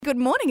Good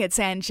morning, it's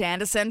Ange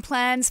Anderson.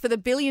 Plans for the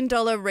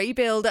billion-dollar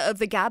rebuild of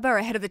the Gabba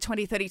ahead of the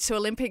 2032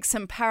 Olympics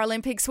and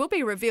Paralympics will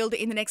be revealed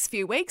in the next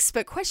few weeks,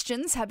 but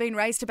questions have been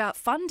raised about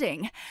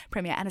funding.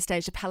 Premier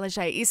Anastasia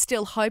Palaszczuk is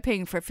still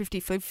hoping for a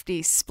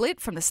 50-50 split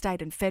from the state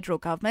and federal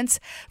governments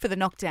for the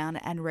knockdown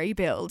and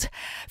rebuild.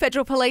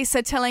 Federal police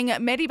are telling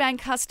Medibank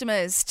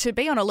customers to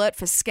be on alert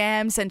for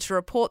scams and to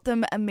report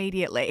them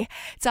immediately.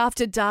 It's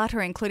after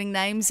data including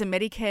names and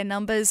Medicare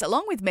numbers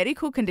along with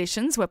medical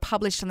conditions were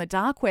published on the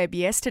dark web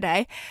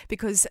yesterday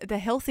because the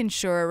health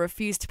insurer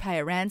refused to pay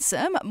a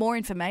ransom. More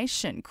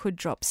information could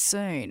drop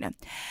soon.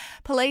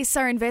 Police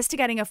are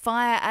investigating a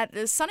fire at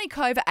the Sunny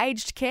Cove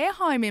aged care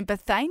home in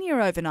Bethania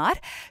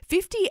overnight.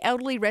 50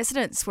 elderly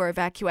residents were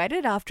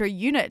evacuated after a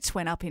unit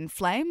went up in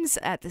flames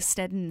at the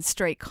Sneddon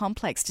Street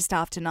complex just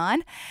after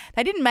 9.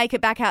 They didn't make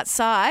it back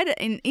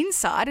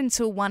inside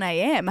until 1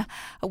 a.m.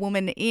 A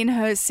woman in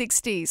her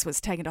 60s was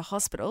taken to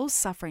hospital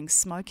suffering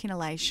smoke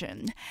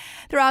inhalation.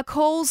 There are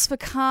calls for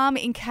calm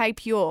in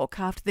Cape York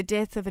after the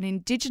death of an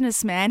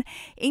Indigenous man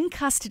in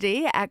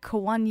custody at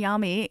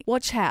Kawanyami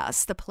Watch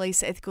House. The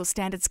Police Ethical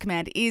Standards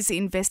Command is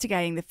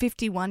investigating the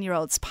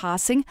 51-year-old's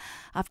passing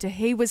after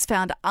he was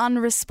found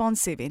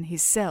unresponsive in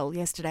his cell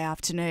yesterday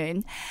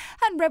afternoon.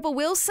 And Rebel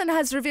Wilson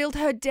has revealed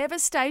her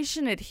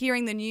devastation at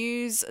hearing the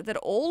news that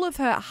all of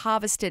her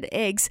harvested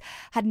eggs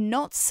had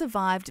not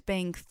survived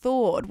being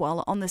thawed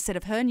while on the set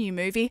of her new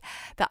movie,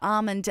 The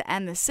Almond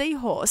and the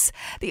Seahorse.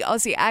 The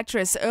Aussie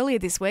actress earlier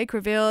this week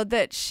revealed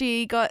that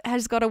she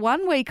has got a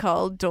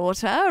 1-week-old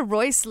daughter,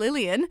 Royce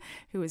Lillian,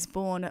 who was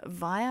born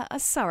via a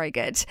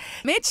surrogate.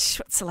 Mitch,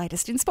 what's the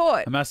latest in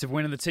sport? A massive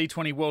win in the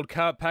T20 World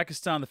Cup.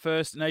 Pakistan, the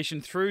first nation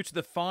through to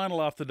the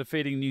final after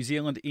defeating New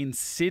Zealand in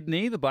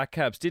Sydney. The Black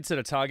Caps did set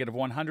a target of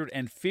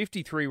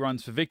 153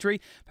 runs for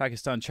victory.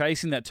 Pakistan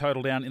chasing that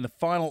total down in the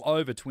final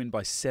over to win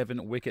by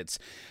 7 wickets.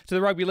 To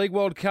the Rugby League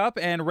World Cup,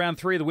 and round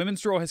 3 of the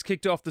women's draw has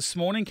kicked off this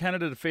morning.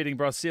 Canada defeating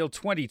Brazil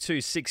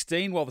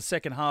 22-16, while the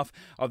second half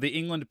of the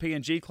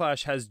England-PNG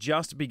clash has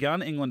just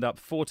begun. England up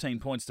 14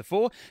 points to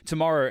 4.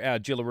 Tomorrow, our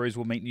Gillaroos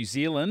will meet New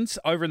Zealand.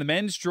 Over in the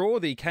men's draw,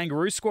 the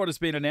Kangaroo squad has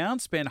been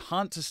announced. Ben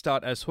Hunt to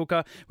start as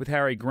hooker, with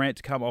Harry Grant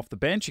to come off the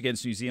bench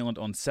against New Zealand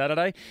on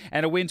Saturday.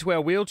 And a win to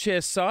our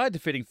wheelchair side,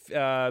 defeating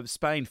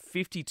Spain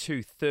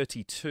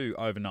 52-32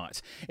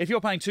 overnight. If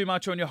you're paying too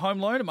much on your home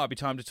loan, it might be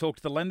time to talk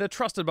to the lender,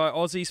 trusted by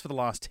Aussies for the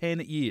last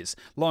 10 years.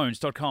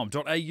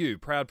 Loans.com.au,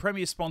 proud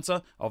premier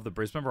sponsor of the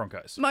Brisbane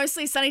Broncos.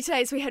 Mostly sunny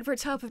today as we head for a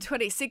top of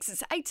 26.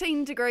 It's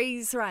 18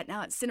 degrees right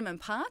now at Cinnamon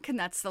Park, and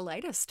that's the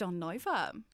latest on Nova.